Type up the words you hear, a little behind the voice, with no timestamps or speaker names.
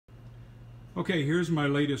Okay, here's my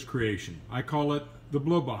latest creation. I call it the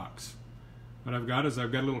Blowbox. What I've got is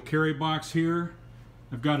I've got a little carry box here.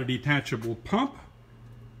 I've got a detachable pump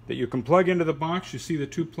that you can plug into the box. You see the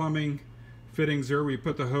two plumbing fittings there where you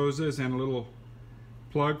put the hoses and a little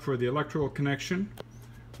plug for the electrical connection.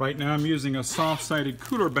 Right now I'm using a soft-sided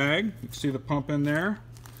cooler bag. You can see the pump in there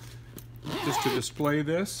just to display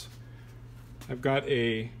this. I've got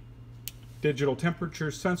a digital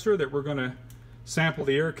temperature sensor that we're going to sample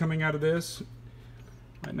the air coming out of this.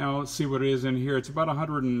 Right now, let's see what it is in here. It's about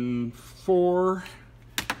 104.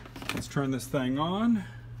 Let's turn this thing on.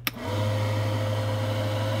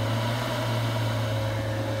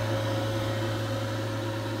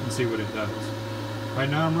 And see what it does. Right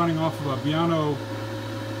now I'm running off of a Biano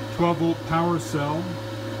 12-volt power cell.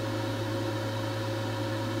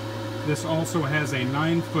 This also has a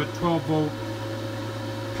 9-foot 12-volt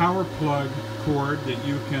power plug cord that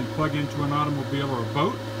you can plug into an automobile or a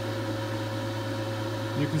boat.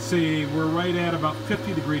 You can see we're right at about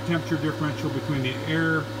 50-degree temperature differential between the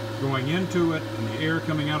air going into it and the air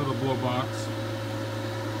coming out of the blow box.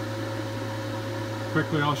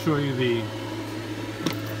 Quickly, I'll show you the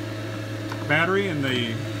battery and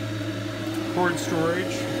the cord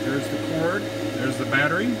storage. There's the cord, there's the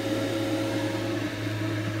battery.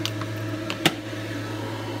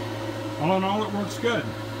 All in all, it works good.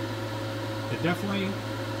 It definitely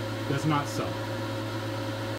does not suck.